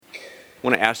I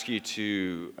want to ask you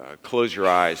to close your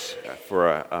eyes for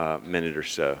a minute or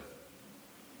so.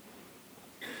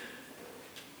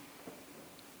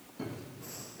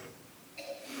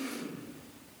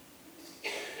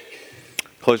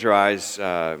 Close your eyes,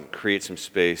 create some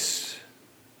space.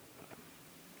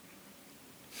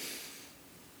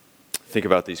 Think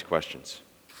about these questions.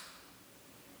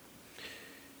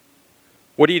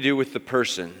 What do you do with the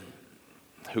person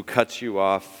who cuts you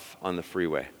off on the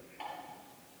freeway?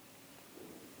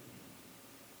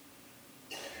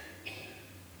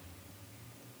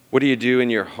 What do you do in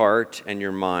your heart and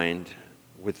your mind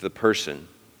with the person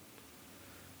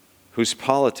whose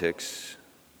politics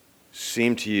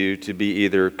seem to you to be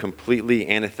either completely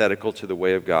antithetical to the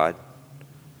way of God,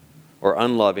 or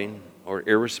unloving, or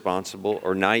irresponsible,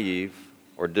 or naive,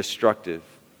 or destructive,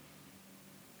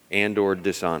 and or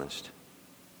dishonest?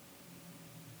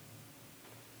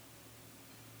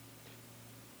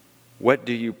 What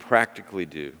do you practically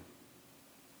do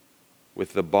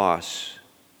with the boss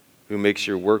who makes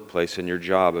your workplace and your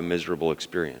job a miserable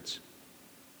experience?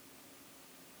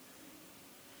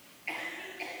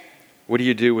 What do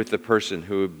you do with the person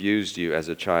who abused you as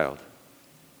a child?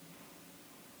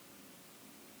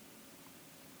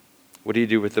 What do you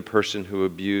do with the person who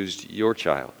abused your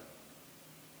child?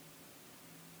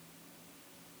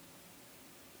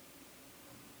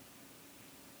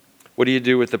 What do you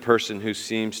do with the person who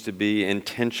seems to be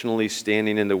intentionally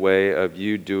standing in the way of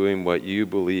you doing what you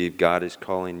believe God is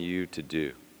calling you to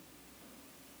do?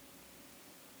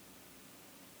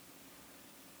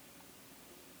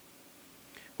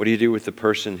 What do you do with the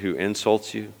person who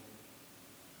insults you,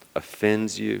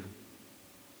 offends you,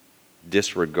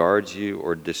 disregards you,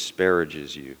 or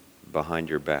disparages you behind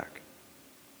your back?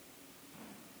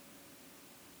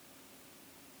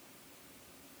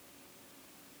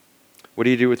 What do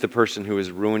you do with the person who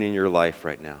is ruining your life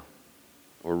right now,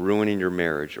 or ruining your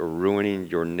marriage, or ruining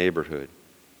your neighborhood,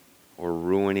 or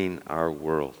ruining our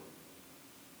world?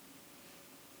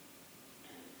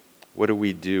 What do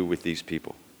we do with these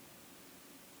people?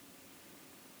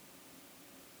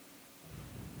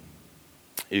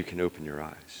 You can open your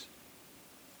eyes.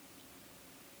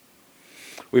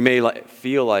 We may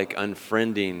feel like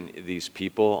unfriending these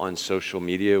people on social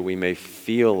media. We may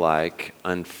feel like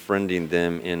unfriending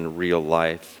them in real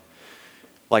life.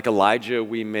 Like Elijah,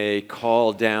 we may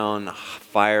call down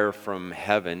fire from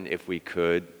heaven, if we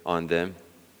could, on them.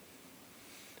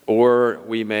 Or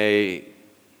we may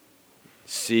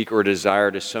seek or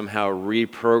desire to somehow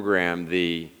reprogram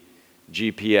the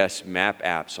GPS map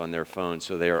apps on their phone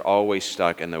so they are always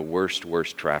stuck in the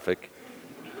worst traffic.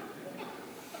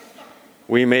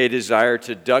 We may desire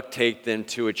to duct tape them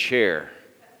to a chair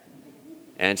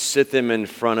and sit them in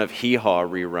front of hee-haw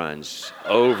reruns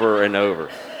over and over.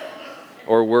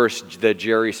 Or worse, the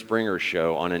Jerry Springer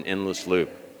show on an endless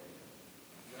loop.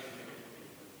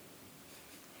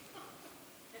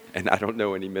 And I don't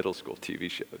know any middle school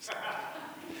TV shows.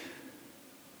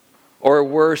 Or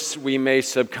worse, we may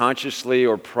subconsciously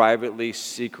or privately,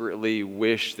 secretly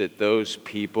wish that those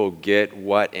people get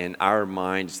what in our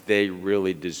minds they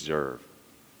really deserve.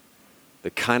 The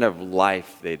kind of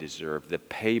life they deserve, the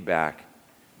payback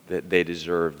that they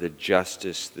deserve, the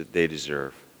justice that they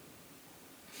deserve.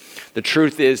 The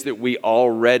truth is that we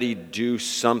already do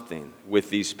something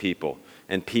with these people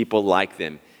and people like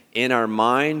them in our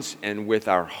minds and with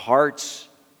our hearts,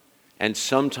 and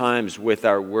sometimes with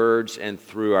our words and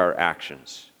through our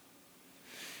actions.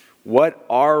 What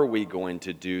are we going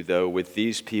to do, though, with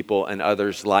these people and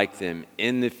others like them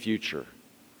in the future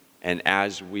and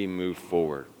as we move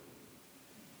forward?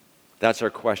 That's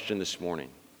our question this morning.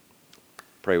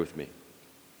 Pray with me.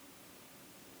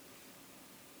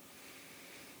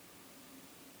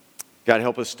 God,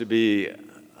 help us to be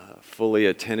fully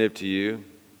attentive to you,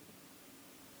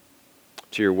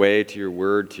 to your way, to your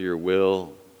word, to your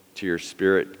will, to your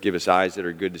spirit. Give us eyes that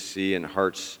are good to see and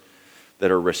hearts that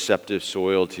are receptive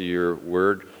soil to your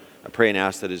word. I pray and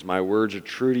ask that as my words are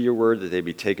true to your word, that they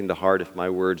be taken to heart. If my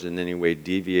words in any way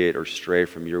deviate or stray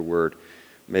from your word,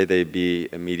 may they be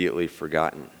immediately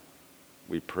forgotten.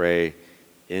 We pray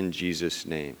in Jesus'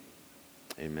 name.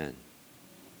 Amen.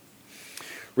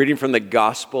 Reading from the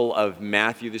Gospel of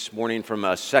Matthew this morning, from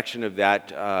a section of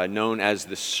that known as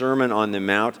the Sermon on the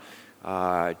Mount.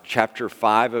 Chapter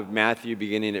 5 of Matthew,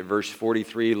 beginning at verse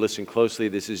 43. Listen closely.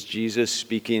 This is Jesus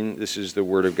speaking. This is the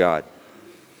Word of God.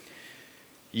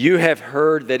 You have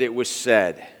heard that it was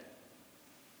said,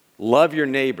 love your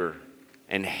neighbor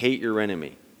and hate your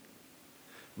enemy.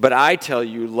 But I tell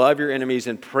you, love your enemies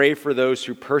and pray for those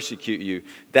who persecute you,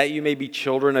 that you may be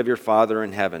children of your Father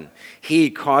in heaven.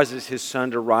 He causes his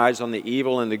sun to rise on the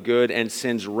evil and the good and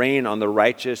sends rain on the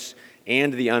righteous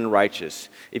and the unrighteous.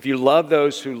 If you love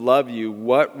those who love you,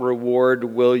 what reward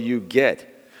will you get?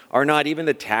 Are not even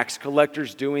the tax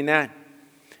collectors doing that?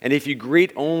 And if you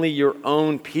greet only your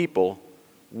own people,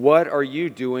 what are you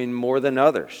doing more than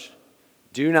others?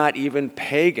 Do not even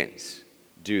pagans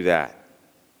do that?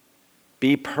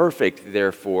 Be perfect,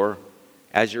 therefore,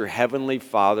 as your heavenly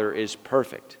Father is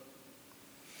perfect.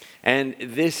 And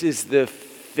this is the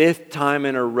fifth time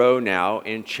in a row now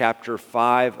in chapter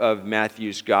 5 of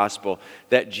Matthew's Gospel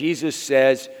that Jesus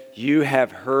says, "You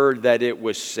have heard that it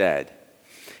was said."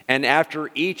 And after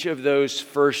each of those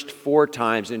first 4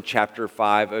 times in chapter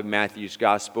 5 of Matthew's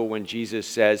Gospel, when Jesus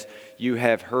says, "You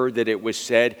have heard that it was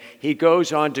said," he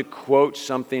goes on to quote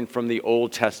something from the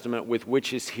Old Testament with which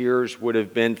his hearers would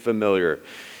have been familiar.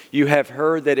 "You have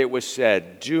heard that it was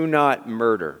said, 'Do not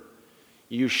murder.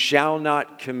 You shall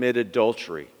not commit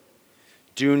adultery.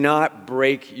 Do not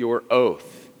break your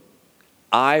oath.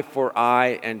 Eye for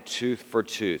eye and tooth for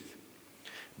tooth.'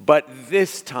 But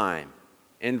this time,"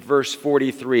 in verse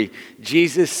 43,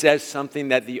 Jesus says something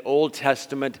that the Old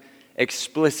Testament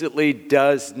explicitly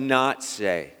does not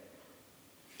say.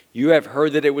 "You have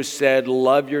heard that it was said,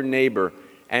 'Love your neighbor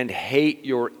and hate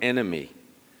your enemy.'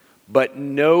 But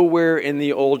nowhere in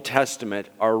the Old Testament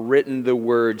are written the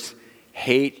words,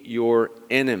 'hate your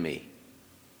enemy.'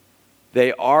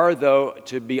 They are, though,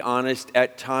 to be honest,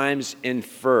 at times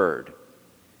inferred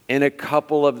in a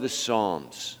couple of the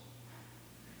Psalms.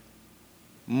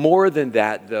 More than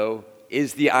that, though,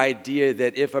 is the idea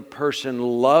that if a person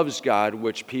loves God,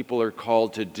 which people are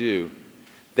called to do,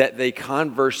 that they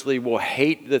conversely will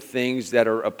hate the things that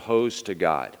are opposed to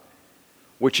God,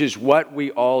 which is what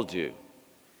we all do.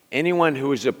 Anyone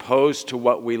who is opposed to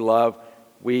what we love,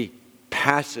 we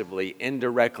passively,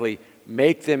 indirectly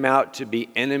make them out to be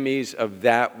enemies of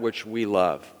that which we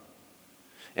love.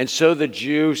 And so the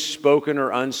Jew, spoken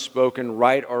or unspoken,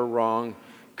 right or wrong,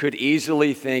 could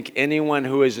easily think anyone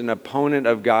who is an opponent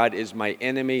of God is my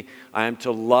enemy. I am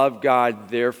to love God,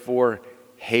 therefore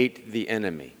hate the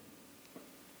enemy.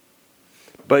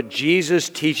 But Jesus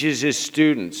teaches his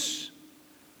students,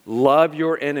 love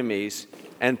your enemies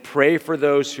and pray for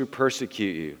those who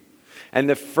persecute you. And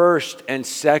the first and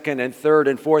second and third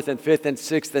and fourth and fifth and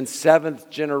sixth and seventh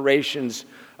generations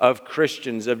of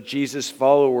Christians, of Jesus'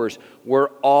 followers, were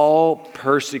all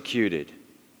persecuted.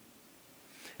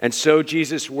 And so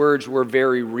Jesus' words were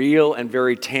very real and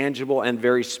very tangible and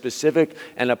very specific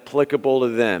and applicable to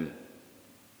them.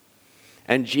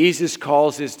 And Jesus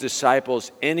calls his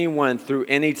disciples anyone through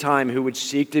any time who would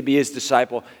seek to be his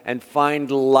disciple and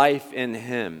find life in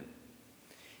him.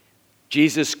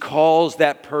 Jesus calls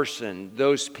that person,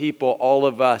 those people, all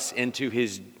of us, into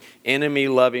his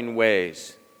enemy-loving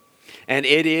ways. And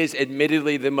it is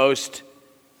admittedly the most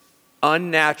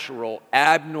unnatural,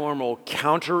 abnormal,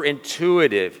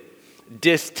 counterintuitive,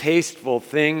 distasteful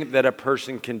thing that a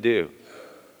person can do.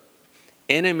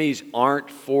 Enemies aren't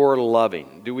for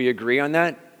loving. Do we agree on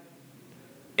that?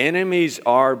 Enemies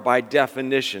are, by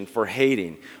definition, for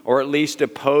hating, or at least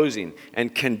opposing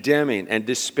and condemning and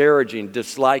disparaging,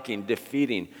 disliking,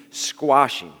 defeating,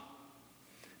 squashing.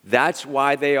 That's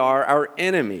why they are our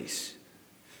enemies,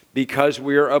 because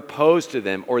we are opposed to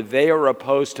them, or they are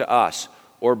opposed to us,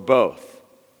 or both.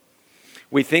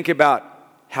 We think about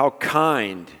how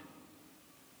kind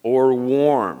or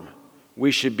warm we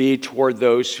should be toward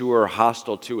those who are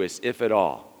hostile to us, if at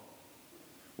all.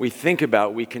 We think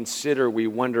about, we consider, we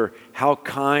wonder how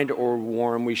kind or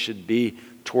warm we should be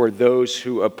toward those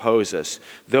who oppose us,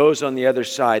 those on the other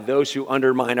side, those who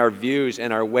undermine our views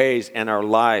and our ways and our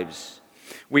lives.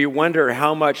 We wonder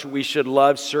how much we should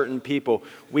love certain people.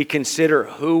 We consider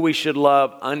who we should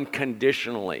love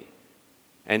unconditionally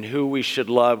and who we should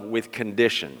love with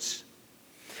conditions.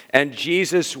 And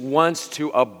Jesus wants to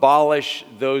abolish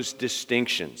those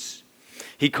distinctions.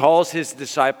 He calls his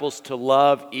disciples to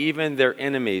love even their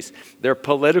enemies, their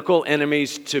political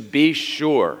enemies, to be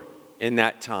sure, in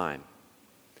that time,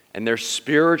 and their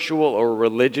spiritual or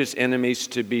religious enemies,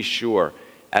 to be sure,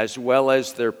 as well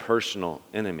as their personal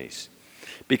enemies.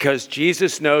 Because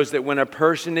Jesus knows that when a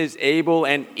person is able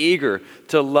and eager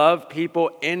to love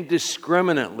people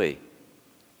indiscriminately,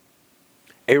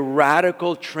 a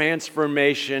radical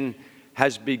transformation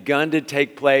has begun to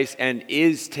take place and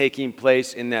is taking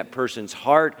place in that person's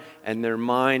heart and their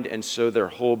mind, and so their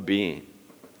whole being.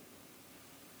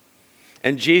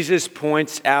 And Jesus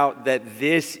points out that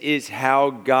this is how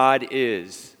God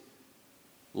is,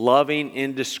 loving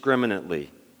indiscriminately.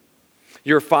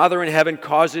 Your Father in heaven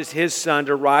causes his sun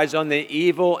to rise on the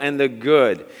evil and the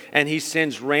good, and he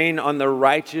sends rain on the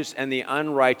righteous and the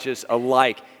unrighteous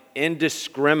alike,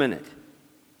 indiscriminate.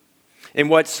 In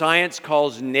what science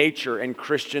calls nature and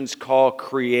Christians call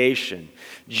creation,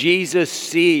 Jesus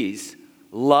sees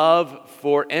love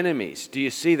for enemies. Do you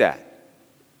see that?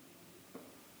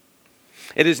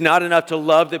 It is not enough to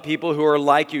love the people who are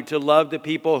like you, to love the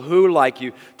people who like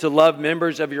you, to love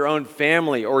members of your own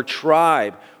family or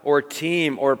tribe or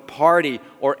team or party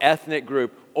or ethnic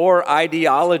group or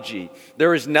ideology.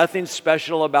 There is nothing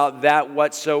special about that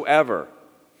whatsoever.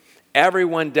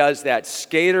 Everyone does that.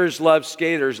 Skaters love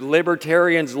skaters.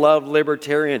 Libertarians love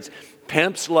libertarians.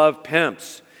 Pimps love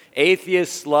pimps.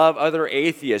 Atheists love other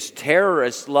atheists.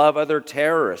 Terrorists love other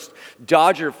terrorists.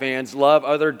 Dodger fans love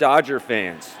other Dodger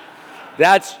fans.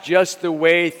 That's just the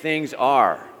way things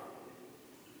are.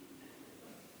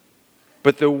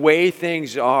 But the way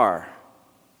things are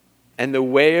and the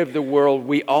way of the world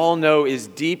we all know is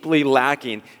deeply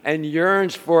lacking and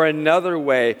yearns for another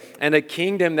way and a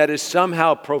kingdom that is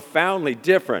somehow profoundly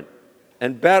different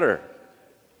and better.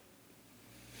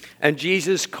 And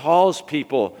Jesus calls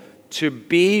people to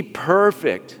be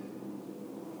perfect.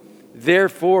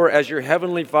 Therefore, as your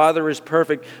heavenly Father is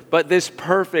perfect, but this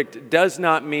perfect does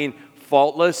not mean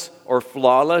faultless or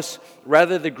flawless.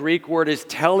 Rather, the Greek word is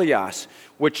teleos,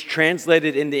 which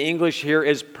translated into English here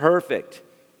is perfect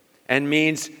and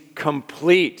means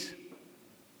complete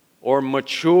or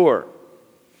mature.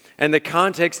 And the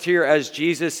context here, as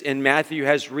Jesus in Matthew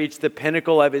has reached the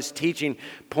pinnacle of his teaching,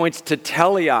 points to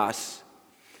teleos,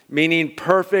 meaning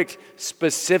perfect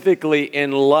specifically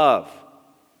in love.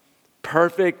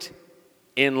 Perfect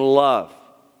in love.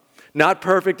 Not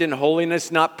perfect in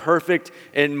holiness, not perfect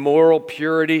in moral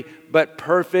purity, but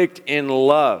perfect in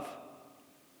love.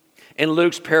 In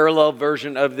Luke's parallel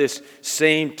version of this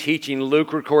same teaching,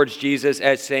 Luke records Jesus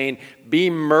as saying, "Be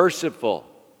merciful,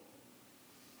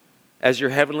 as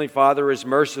your heavenly Father is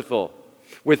merciful."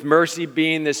 With mercy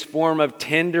being this form of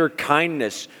tender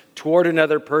kindness toward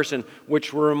another person,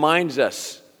 which reminds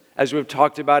us, as we've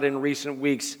talked about in recent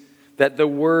weeks, that the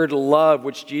word love,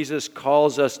 which Jesus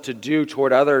calls us to do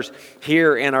toward others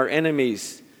here and our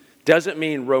enemies, doesn't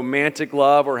mean romantic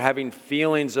love or having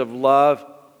feelings of love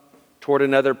toward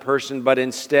another person, but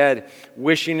instead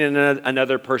wishing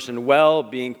another person well,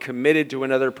 being committed to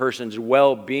another person's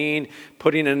well-being,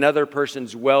 putting another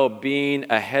person's well-being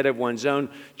ahead of one's own,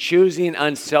 choosing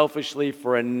unselfishly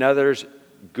for another's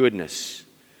goodness.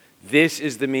 This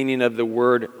is the meaning of the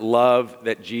word love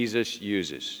that Jesus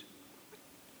uses.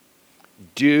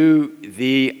 Do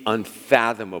the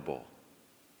unfathomable,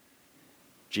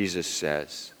 Jesus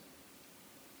says.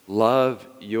 Love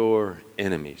your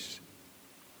enemies.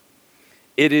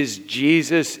 It is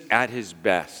Jesus at his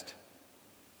best,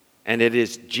 and it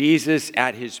is Jesus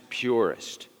at his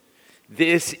purest.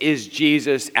 This is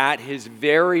Jesus at his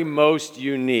very most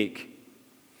unique.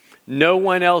 No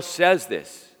one else says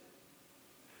this.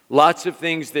 Lots of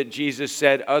things that Jesus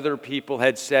said, other people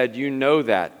had said. You know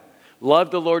that.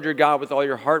 Love the Lord your God with all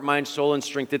your heart, mind, soul, and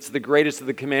strength. It's the greatest of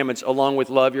the commandments, along with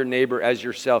love your neighbor as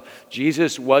yourself.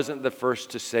 Jesus wasn't the first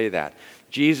to say that.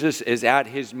 Jesus is at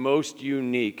his most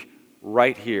unique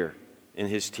right here in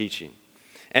his teaching.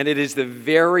 And it is the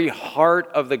very heart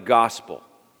of the gospel,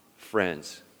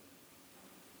 friends.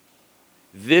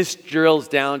 This drills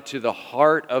down to the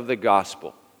heart of the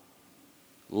gospel.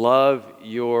 Love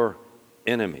your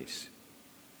enemies.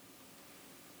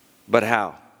 But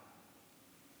how?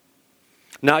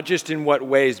 Not just in what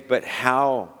ways, but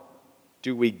how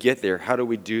do we get there? How do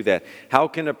we do that? How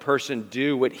can a person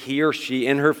do what he or she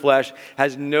in her flesh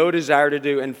has no desire to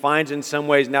do and finds in some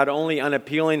ways not only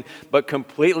unappealing, but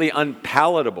completely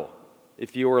unpalatable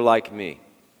if you were like me?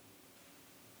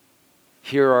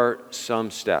 Here are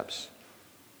some steps.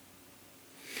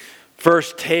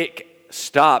 First, take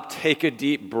a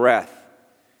deep breath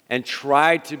and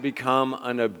try to become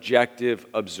an objective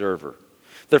observer.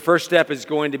 The first step is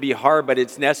going to be hard, but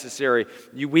it's necessary.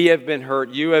 We have been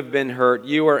hurt. You have been hurt.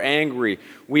 You are angry.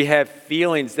 We have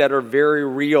feelings that are very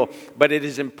real, but it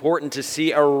is important to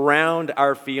see around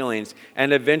our feelings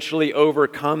and eventually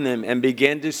overcome them and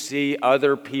begin to see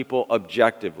other people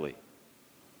objectively.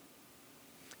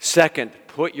 Second,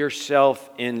 put yourself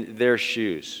in their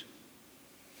shoes.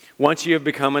 Once you have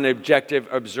become an objective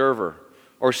observer,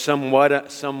 or somewhat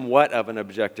of an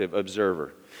objective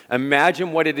observer,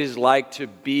 imagine what it is like to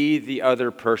be the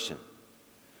other person.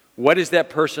 What is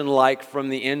that person like from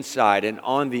the inside and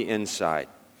on the inside?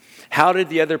 How did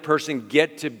the other person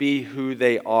get to be who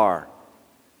they are?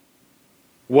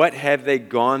 What have they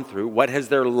gone through? What has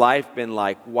their life been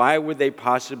like? Why would they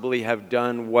possibly have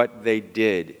done what they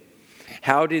did?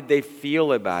 How did they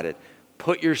feel about it?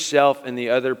 Put yourself in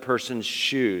the other person's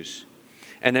shoes.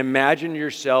 And imagine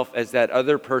yourself as that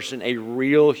other person, a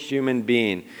real human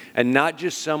being, and not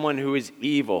just someone who is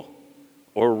evil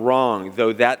or wrong,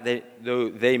 though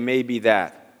they may be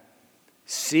that.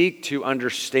 Seek to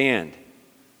understand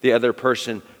the other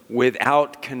person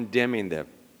without condemning them,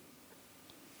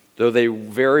 though they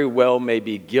very well may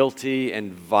be guilty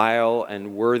and vile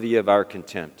and worthy of our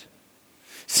contempt.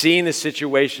 Seeing the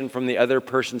situation from the other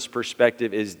person's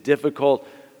perspective is difficult,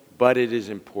 but it is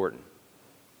important.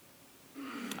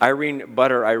 Irene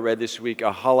Butter, I read this week,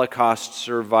 a Holocaust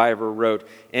survivor, wrote,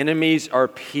 "Enemies are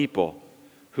people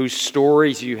whose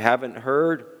stories you haven't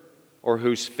heard or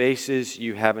whose faces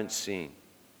you haven't seen."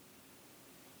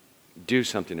 Do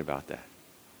something about that.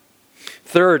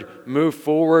 Third, move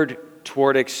forward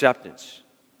toward acceptance.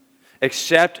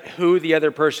 Accept who the other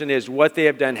person is, what they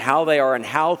have done, how they are, and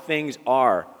how things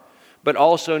are. But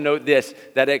also note this,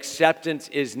 that acceptance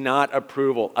is not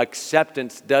approval.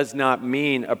 Acceptance does not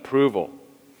mean approval.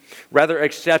 Rather,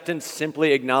 acceptance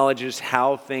simply acknowledges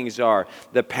how things are.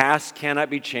 The past cannot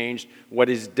be changed. What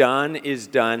is done is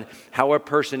done. How a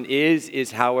person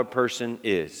is how a person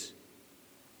is.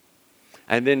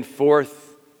 And then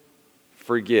fourth,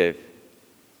 forgive.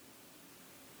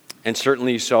 And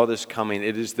certainly you saw this coming.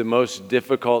 It is the most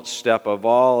difficult step of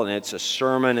all, and it's a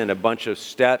sermon and a bunch of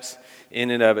steps in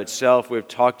and of itself. We've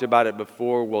talked about it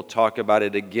before. We'll talk about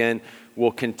it again.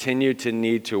 We'll continue to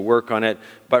need to work on it.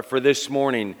 But for this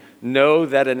morning, know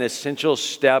that an essential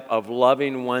step of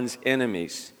loving one's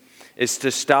enemies is to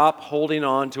stop holding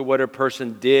on to what a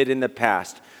person did in the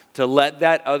past, to let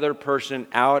that other person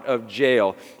out of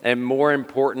jail, and more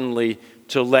importantly,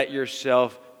 to let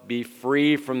yourself be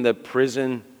free from the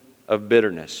prison of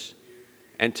bitterness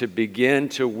and to begin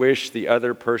to wish the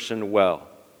other person well.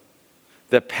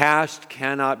 The past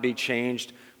cannot be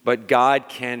changed, but God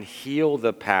can heal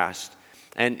the past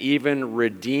and even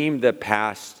redeem the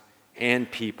past and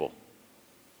people.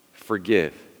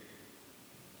 Forgive.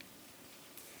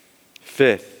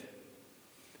 Fifth,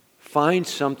 find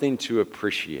something to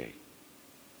appreciate.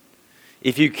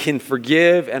 If you can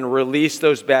forgive and release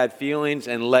those bad feelings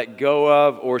and let go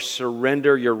of or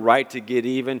surrender your right to get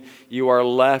even, you are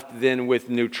left then with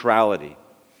neutrality.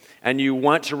 And you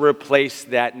want to replace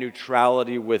that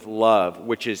neutrality with love,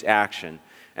 which is action.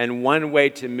 And one way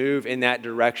to move in that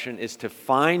direction is to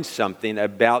find something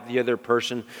about the other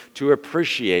person to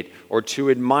appreciate or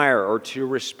to admire or to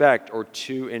respect or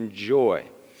to enjoy.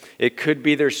 It could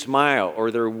be their smile or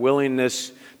their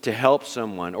willingness to help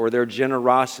someone, or their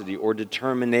generosity or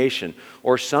determination,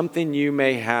 or something you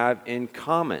may have in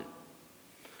common.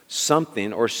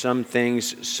 Something or some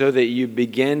things so that you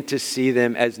begin to see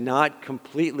them as not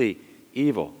completely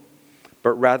evil,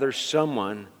 but rather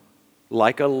someone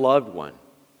like a loved one,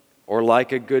 or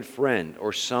like a good friend,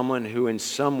 or someone who in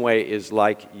some way is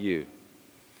like you.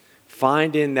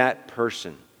 Find in that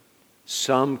person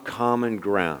some common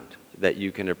ground that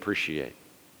you can appreciate.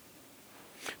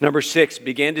 Number 6,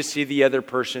 begin to see the other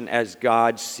person as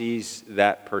God sees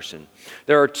that person.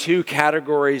 There are 2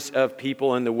 categories of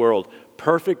people in the world: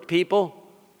 perfect people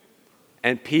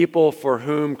and people for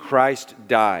whom Christ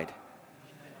died.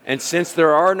 And since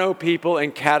there are no people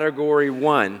in category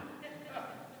 1,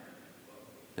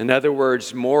 in other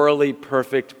words, morally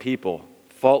perfect people,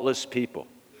 faultless people,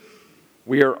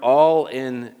 we are all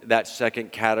in that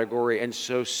second category, and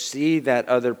so see that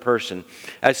other person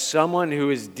as someone who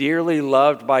is dearly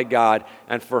loved by God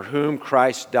and for whom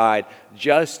Christ died,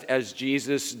 just as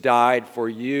Jesus died for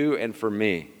you and for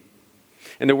me.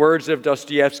 In the words of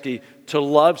Dostoevsky, to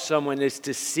love someone is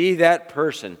to see that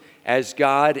person as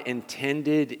God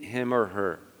intended him or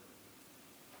her.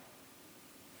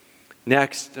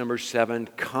 Next, number 7,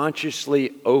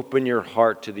 consciously open your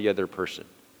heart to the other person.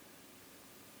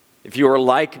 If you are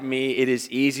like me, it is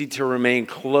easy to remain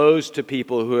closed to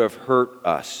people who have hurt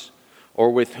us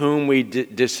or with whom we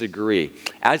disagree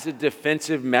as a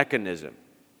defensive mechanism,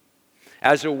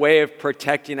 as a way of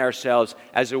protecting ourselves,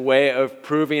 as a way of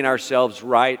proving ourselves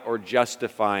right or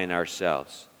justifying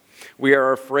ourselves. We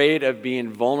are afraid of being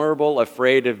vulnerable,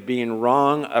 afraid of being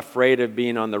wrong, afraid of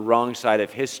being on the wrong side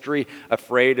of history,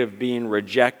 afraid of being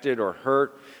rejected or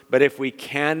hurt. But if we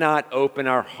cannot open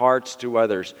our hearts to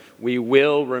others, we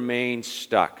will remain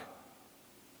stuck.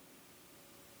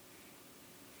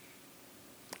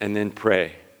 And then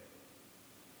pray.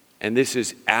 And this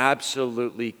is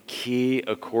absolutely key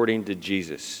according to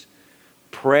Jesus.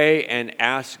 Pray and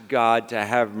ask God to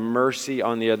have mercy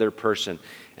on the other person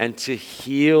and to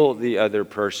heal the other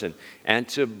person and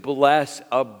to bless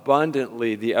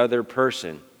abundantly the other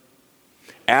person.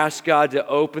 Ask God to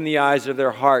open the eyes of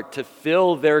their heart, to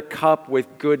fill their cup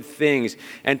with good things,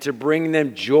 and to bring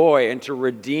them joy and to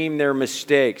redeem their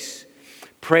mistakes.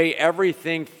 Pray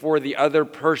everything for the other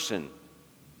person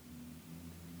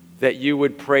that you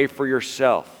would pray for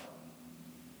yourself,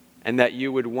 and that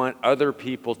you would want other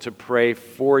people to pray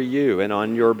for you and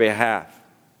on your behalf.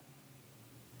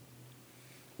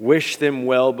 Wish them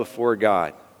well before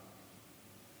God.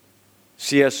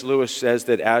 C.S. Lewis says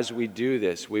that as we do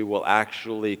this, we will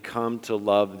actually come to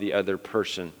love the other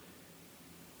person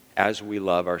as we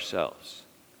love ourselves.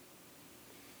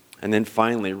 And then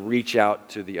finally, reach out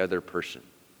to the other person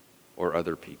or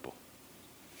other people.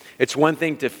 It's one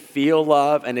thing to feel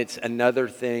love, and it's another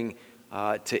thing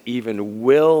to even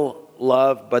will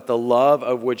love, but the love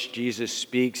of which Jesus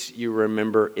speaks, you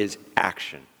remember, is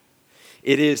action.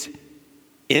 It is,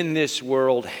 in this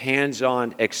world,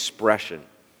 hands-on expression.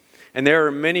 And there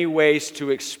are many ways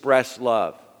to express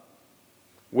love.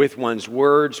 With one's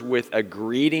words, with a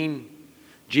greeting.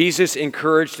 Jesus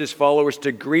encouraged his followers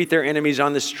to greet their enemies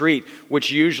on the street,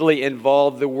 which usually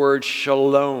involved the word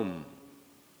shalom,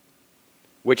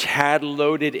 which had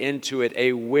loaded into it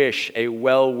a wish, a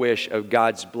well wish of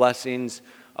God's blessings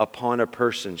upon a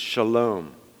person.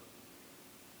 Shalom.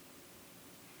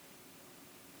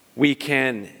 We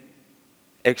can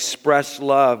express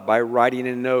love by writing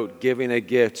a note, giving a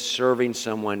gift, serving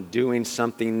someone, doing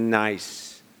something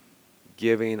nice,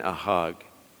 giving a hug,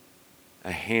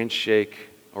 a handshake,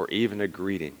 or even a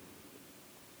greeting.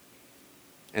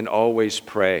 And always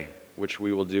pray, which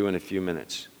we will do in a few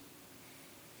minutes.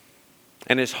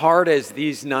 And as hard as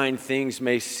these 9 things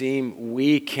may seem,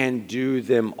 we can do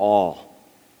them all.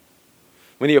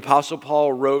 When the Apostle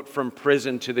Paul wrote from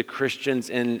prison to the Christians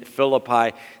in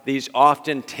Philippi, these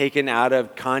often taken out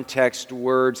of context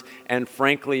words and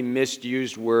frankly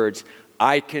misused words,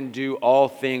 I can do all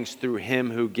things through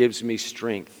him who gives me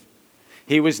strength.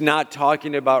 He was not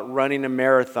talking about running a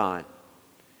marathon.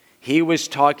 He was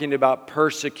talking about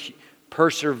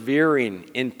persevering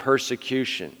in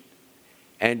persecution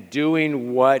and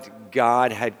doing what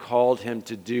God had called him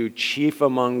to do, chief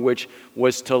among which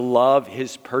was to love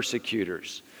his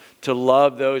persecutors, to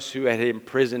love those who had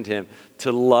imprisoned him,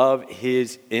 to love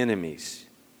his enemies.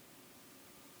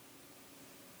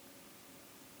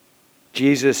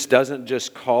 Jesus doesn't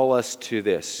just call us to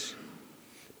this,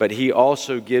 but he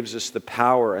also gives us the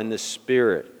power and the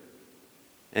spirit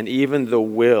and even the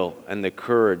will and the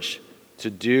courage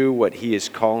to do what he is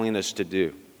calling us to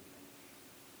do.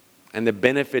 And the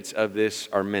benefits of this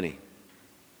are many.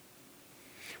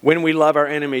 When we love our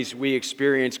enemies, we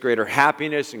experience greater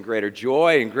happiness and greater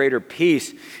joy and greater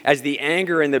peace as the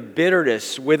anger and the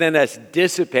bitterness within us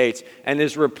dissipates and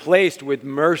is replaced with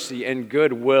mercy and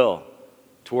goodwill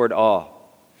toward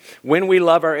all. When we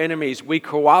love our enemies, we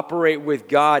cooperate with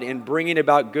God in bringing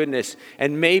about goodness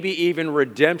and maybe even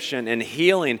redemption and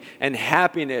healing and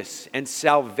happiness and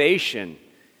salvation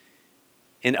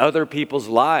in other people's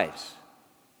lives.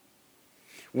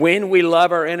 When we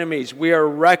love our enemies, we are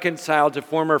reconciled to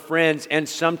former friends and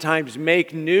sometimes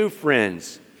make new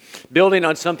friends. Building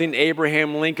on something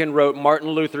Abraham Lincoln wrote, Martin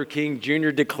Luther King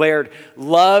Jr. declared,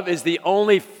 love is the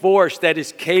only force that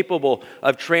is capable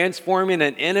of transforming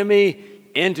an enemy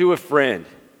into a friend.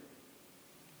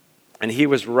 And he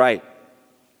was right.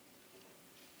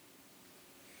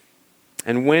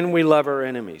 And when we love our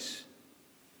enemies,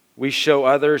 we show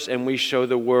others and we show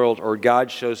the world, or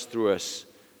God shows through us,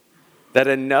 that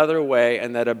another way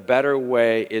and that a better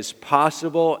way is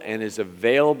possible and is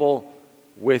available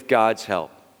with God's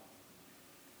help.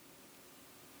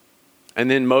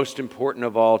 And then most important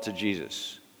of all, to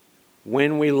Jesus,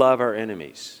 when we love our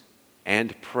enemies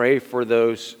and pray for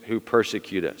those who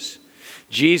persecute us,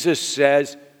 Jesus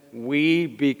says we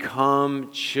become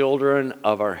children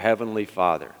of our Heavenly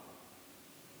Father.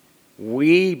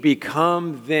 We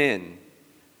become then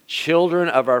children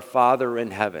of our Father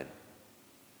in heaven.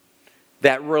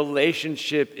 That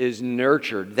relationship is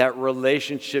nurtured, that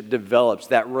relationship develops,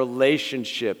 that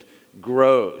relationship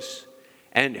grows.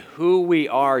 And who we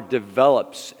are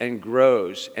develops and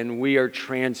grows, and we are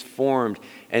transformed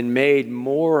and made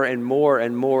more and more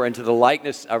and more into the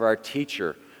likeness of our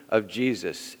teacher, of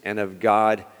Jesus, and of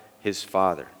God, his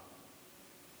Father.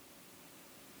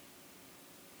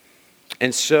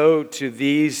 And so to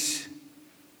these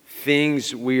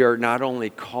things we are not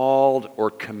only called or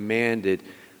commanded,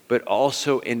 but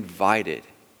also invited,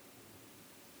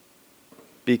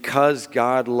 because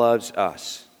God loves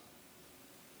us.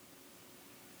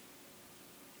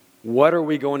 What are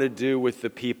we going to do with the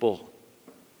people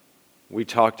we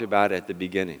talked about at the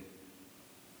beginning?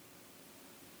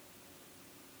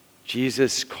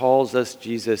 Jesus calls us,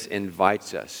 Jesus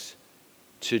invites us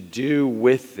to do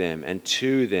with them and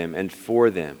to them and for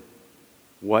them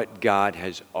what God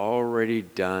has already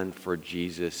done for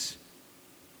Jesus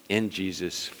in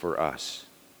Jesus for us.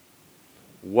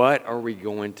 What are we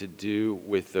going to do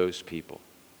with those people?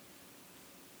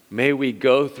 May we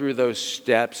go through those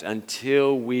steps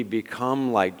until we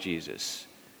become like Jesus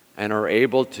and are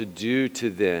able to do to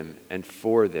them and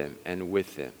for them and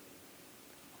with them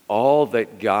all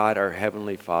that God, our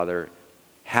Heavenly Father,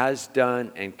 has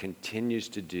done and continues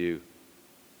to do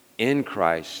in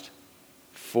Christ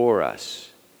for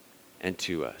us and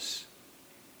to us,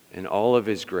 in all of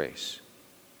His grace,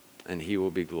 and He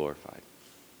will be glorified.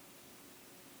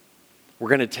 We're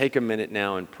going to take a minute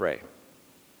now and pray.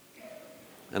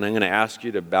 And I'm going to ask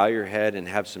you to bow your head and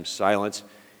have some silence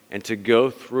and to go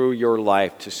through your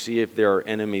life to see if there are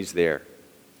enemies there.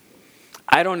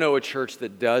 I don't know a church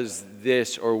that does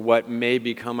this or what may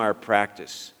become our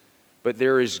practice, but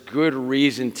there is good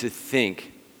reason to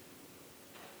think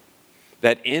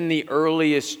that in the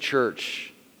earliest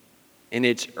church, in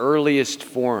its earliest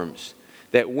forms,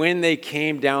 that when they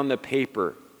came down the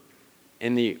paper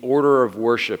in the order of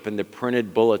worship in the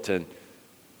printed bulletin,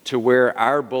 to where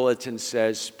our bulletin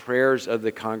says prayers of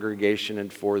the congregation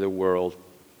and for the world,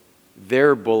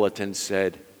 their bulletin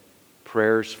said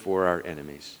prayers for our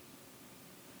enemies.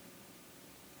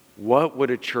 What would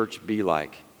a church be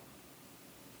like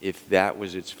if that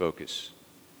was its focus?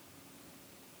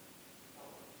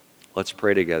 Let's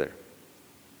pray together.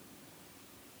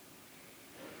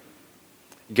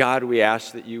 God, we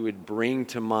ask that you would bring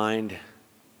to mind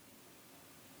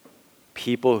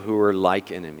people who are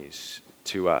like enemies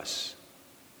to us.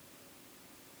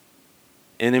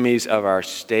 Enemies of our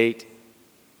state,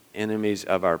 enemies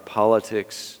of our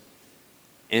politics,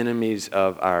 enemies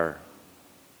of our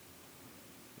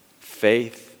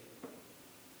faith,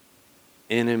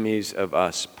 enemies of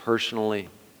us personally,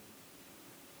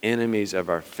 enemies of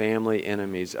our family,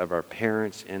 enemies of our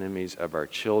parents, enemies of our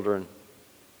children,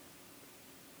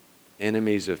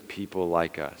 enemies of people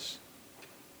like us.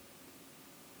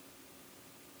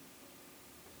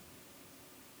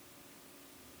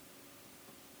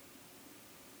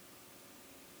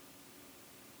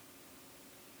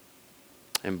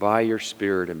 And by your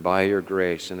Spirit and by your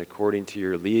grace and according to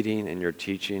your leading and your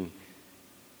teaching,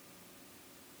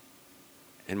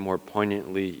 and more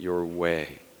poignantly, your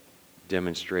way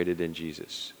demonstrated in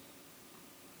Jesus,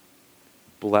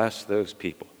 bless those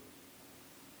people.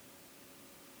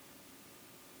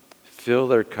 Fill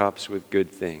their cups with good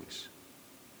things.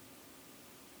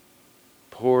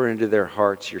 Pour into their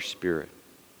hearts your Spirit.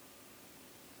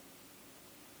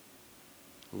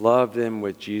 Love them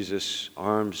with Jesus'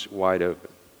 arms wide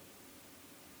open.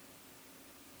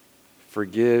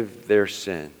 Forgive their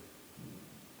sin.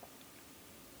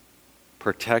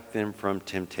 Protect them from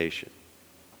temptation.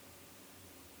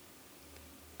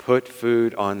 Put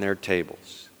food on their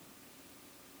tables.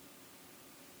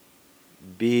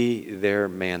 Be their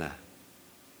manna.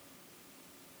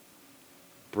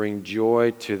 Bring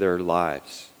joy to their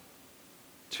lives,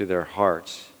 to their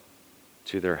hearts,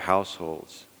 to their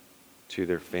households, to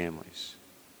their families.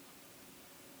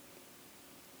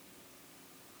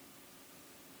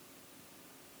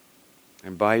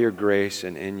 And by your grace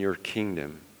and in your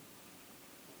kingdom,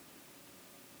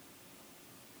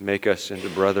 make us into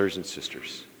brothers and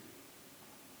sisters.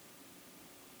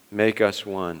 Make us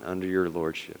one under your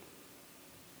lordship.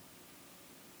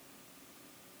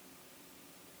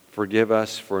 Forgive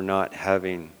us for not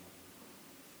having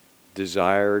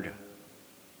desired,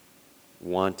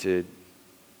 wanted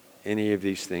any of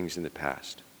these things in the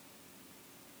past.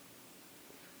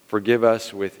 Forgive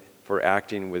us for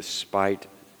acting with spite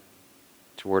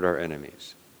toward our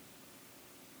enemies.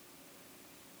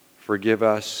 Forgive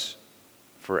us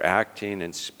for acting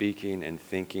and speaking and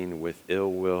thinking with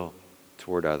ill will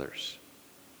toward others,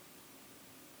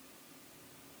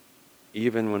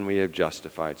 even when we have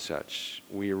justified such.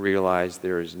 We realize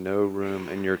there is no room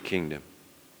in your kingdom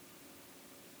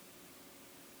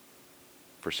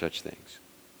for such things.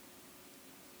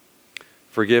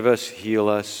 Forgive us, heal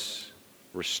us,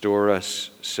 restore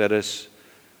us, set us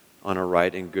on a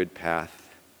right and good path.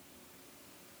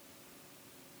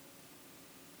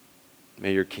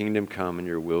 May your kingdom come and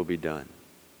your will be done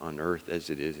on earth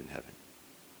as it is in heaven.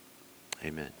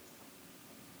 Amen.